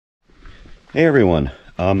Hey everyone,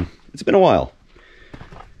 it's been a while.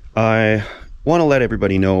 I want to let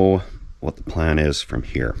everybody know what the plan is from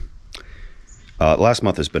here. Last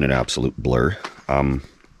month has been an absolute blur,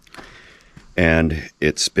 and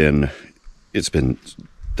it's been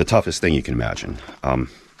the toughest thing you can imagine. I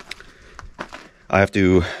have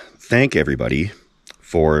to thank everybody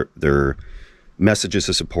for their messages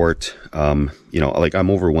of support. I'm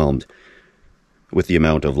overwhelmed with the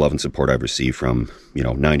amount of love and support I've received from,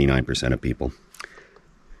 99% of people.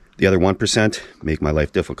 The other 1% make my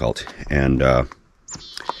life difficult, and I've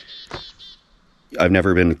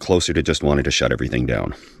never been closer to just wanting to shut everything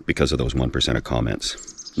down because of those 1% of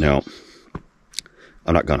comments. Now,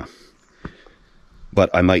 I'm not gonna, but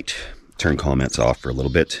I might turn comments off for a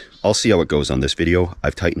little bit. I'll see how it goes on this video.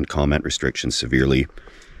 I've tightened comment restrictions severely,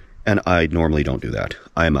 and I normally don't do that.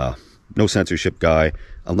 I'm a no censorship guy,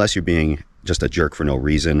 unless you're being just a jerk for no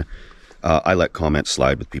reason. I let comments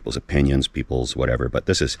slide with people's opinions, people's whatever, but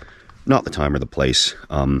this is not the time or the place.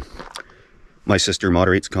 My sister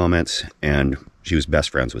moderates comments, and she was best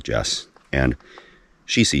friends with Jess, and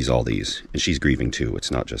she sees all these, and she's grieving too. It's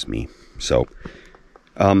not just me. So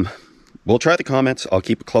we'll try the comments. I'll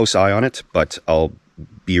keep a close eye on it, but I'll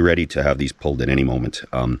be ready to have these pulled at any moment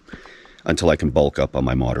until I can bulk up on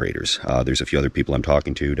my moderators. There's a few other people I'm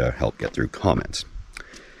talking to help get through comments.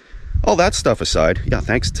 All that stuff aside, yeah,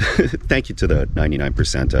 thank you to the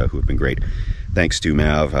 99% who have been great. Thanks to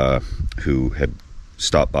Mav, who had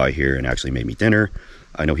stopped by here and actually made me dinner.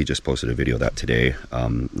 I know he just posted a video of that today.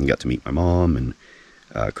 And got to meet my mom and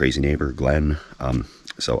crazy neighbor, Glenn.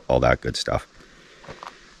 So all that good stuff.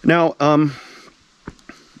 Now,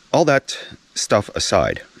 all that stuff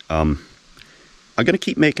aside, I'm going to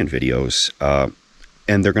keep making videos,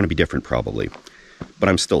 and they're going to be different probably. But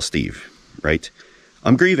I'm still Steve, right?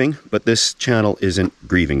 I'm grieving, but this channel isn't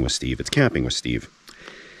grieving with Steve. It's camping with Steve.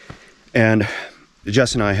 And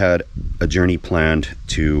Jess and I had a journey planned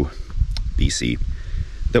to BC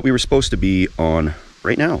that we were supposed to be on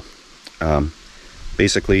right now.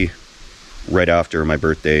 Basically, right after my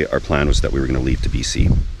birthday, our plan was that we were going to leave to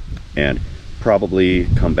BC and probably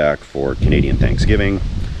come back for Canadian Thanksgiving,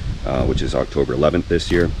 which is October 11th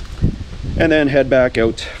this year, and then head back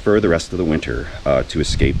out for the rest of the winter to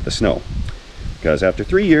escape the snow. Because after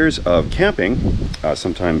 3 years of camping,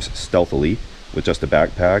 sometimes stealthily, with just a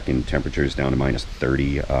backpack and temperatures down to minus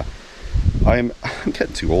 30, I'm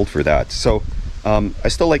getting too old for that. So I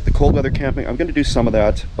still like the cold weather camping. I'm going to do some of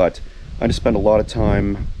that, but I'm going to spend a lot of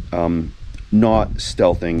time not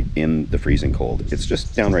stealthing in the freezing cold. It's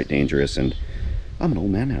just downright dangerous, and I'm an old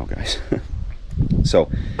man now, guys. So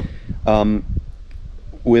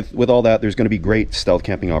with all that, there's going to be great stealth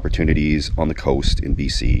camping opportunities on the coast in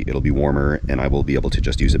BC. It'll be warmer, and I will be able to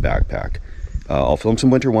just use a backpack. I'll film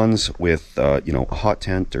some winter ones with, a hot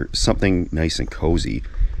tent or something nice and cozy,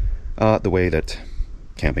 the way that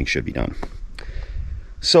camping should be done.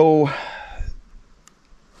 So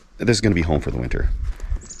this is going to be home for the winter.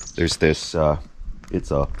 There's this,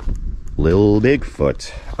 it's a little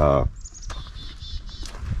Bigfoot.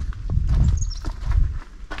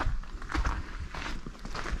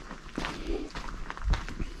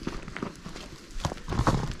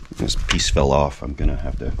 This piece fell off. I'm gonna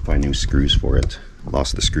have to find new screws for it.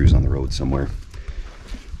 Lost the screws on the road somewhere.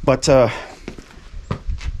 But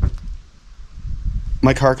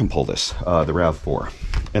my car can pull this, the RAV4,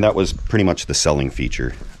 and that was pretty much the selling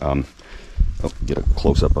feature. Get a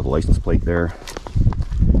close-up of the license plate there.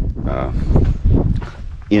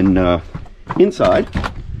 Inside,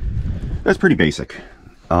 that's pretty basic.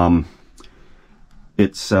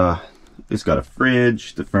 It's got a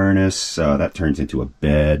fridge, the furnace, that turns into a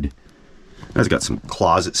bed. It's got some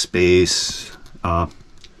closet space,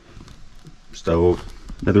 stove,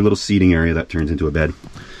 another little seating area that turns into a bed.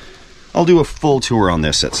 I'll do a full tour on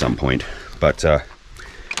this at some point, but I'm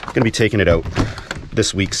going to be taking it out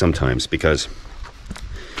this week sometimes because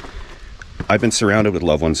I've been surrounded with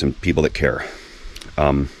loved ones and people that care.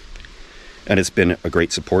 And it's been a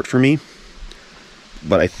great support for me,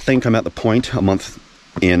 but I think I'm at the point a month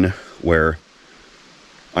in where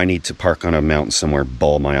I need to park on a mountain somewhere,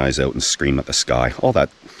 bawl my eyes out and scream at the sky. All that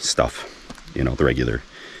stuff, the regular,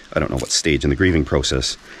 I don't know what stage in the grieving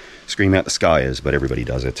process scream at the sky is, but everybody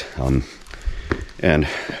does it. And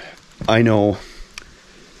I know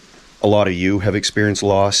a lot of you have experienced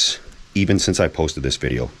loss even since I posted this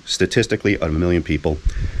video. Statistically, out of 1 million people,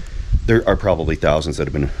 there are probably thousands that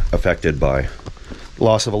have been affected by the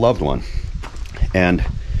loss of a loved one. And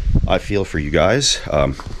I feel for you guys,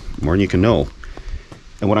 more than you can know.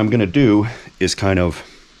 And what I'm going to do is kind of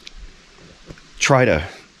try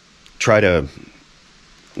to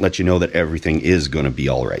let you know that everything is going to be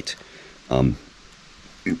all right.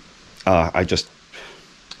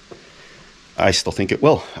 I still think it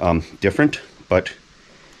will. Different, but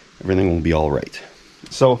everything will be all right.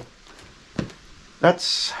 So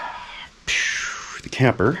that's the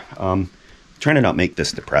camper. Trying to not make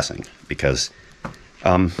this depressing because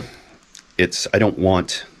I don't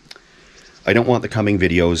want the coming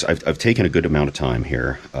videos. I've taken a good amount of time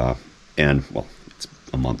here, and well, it's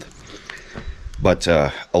a month. But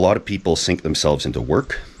a lot of people sink themselves into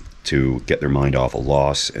work to get their mind off a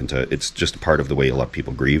loss, and it's just a part of the way a lot of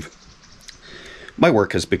people grieve. My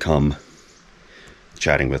work has become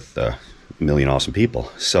chatting with a million awesome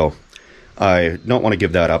people. So I don't want to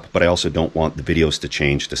give that up, but I also don't want the videos to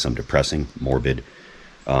change to some depressing, morbid,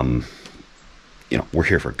 we're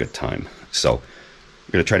here for a good time. So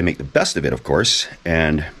we're going to try to make the best of it, of course.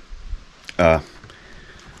 And the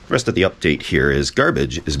rest of the update here is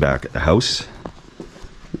Garbage is back at the house.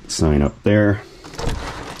 Sign up there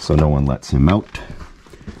so no one lets him out.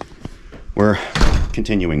 We're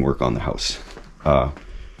continuing work on the house.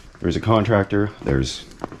 There's a contractor. There's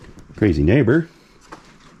a crazy neighbor.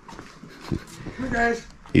 Hey guys.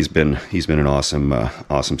 He's been an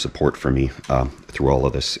awesome support for me through all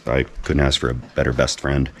of this. I couldn't ask for a better best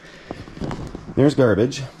friend. There's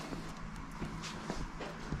Garbage.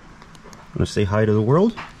 Want to say hi to the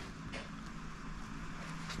world?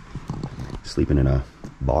 Sleeping in a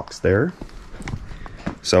box there.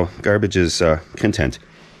 So Garbage is content.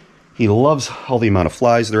 He loves all the amount of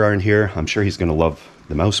flies there are in here. I'm sure he's going to love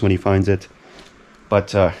the mouse when he finds it.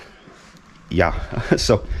 But yeah,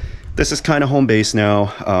 so this is kind of home base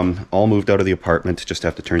now. All moved out of the apartment. Just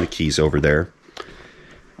have to turn the keys over there.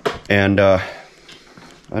 And I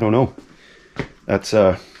don't know. That's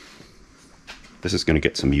this is going to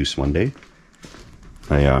get some use one day.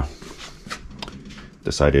 I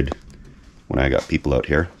decided when I got people out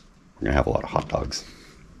here, we're going to have a lot of hot dogs.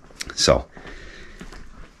 So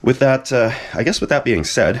with that, I guess with that being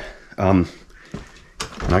said, I'm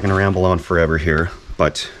not going to ramble on forever here,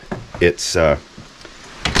 but it's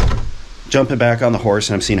jumping back on the horse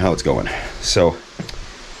and I'm seeing how it's going. So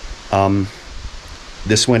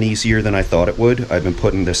this went easier than I thought it would. I've been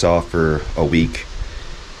putting this off for a week.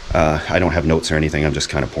 I don't have notes or anything. I'm just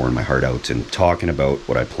kind of pouring my heart out and talking about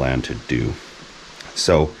what I plan to do.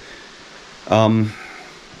 So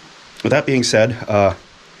with that being said,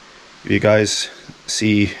 if you guys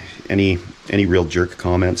see any real jerk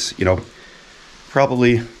comments,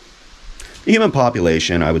 probably the human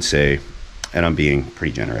population, I would say, and I'm being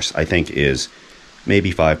pretty generous, I think is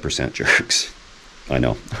maybe 5% jerks. I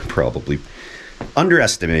know, I'm probably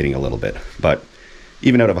underestimating a little bit, but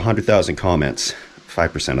even out of 100,000 comments,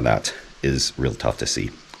 5% of that is real tough to see.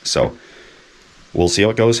 So we'll see how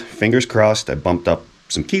it goes. Fingers crossed. I bumped up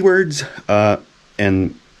some keywords,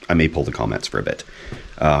 and I may pull the comments for a bit.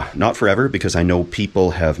 Not forever, because I know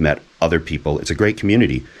people have met other people. It's a great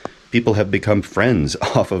community. People have become friends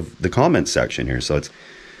off of the comments section here, so it's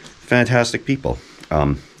fantastic people.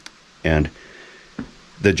 And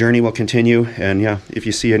the journey will continue. And yeah, if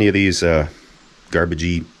you see any of these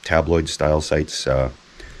garbagey tabloid style sites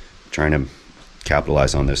trying to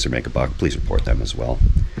capitalize on this or make a buck, please report them as well.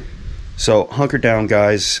 So hunker down,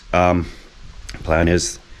 guys. Plan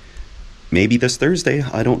is maybe this Thursday,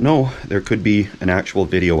 I don't know, there could be an actual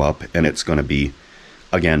video up, and it's going to be,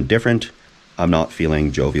 again, different. I'm not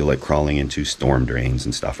feeling jovial, like crawling into storm drains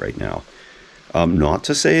and stuff right now. Not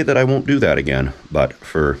to say that I won't do that again, but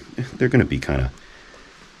they're going to be kind of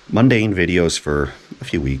mundane videos for a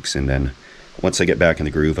few weeks, and then once I get back in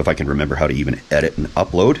the groove, if I can remember how to even edit and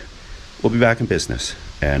upload, we'll be back in business.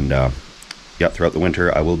 And yeah, throughout the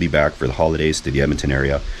winter, I will be back for the holidays to the Edmonton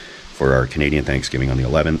area for our Canadian Thanksgiving on the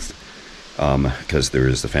 11th. Because there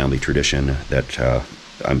is the family tradition that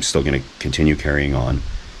I'm still going to continue carrying on.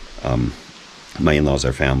 My in-laws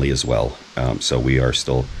are family as well, so we are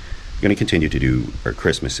still going to continue to do our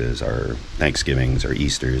Christmases, our Thanksgivings, our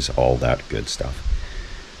Easters, all that good stuff.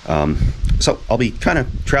 So I'll be kind of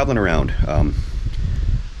traveling around.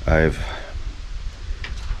 I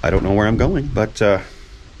don't know where I'm going, but I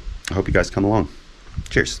hope you guys come along.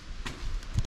 Cheers.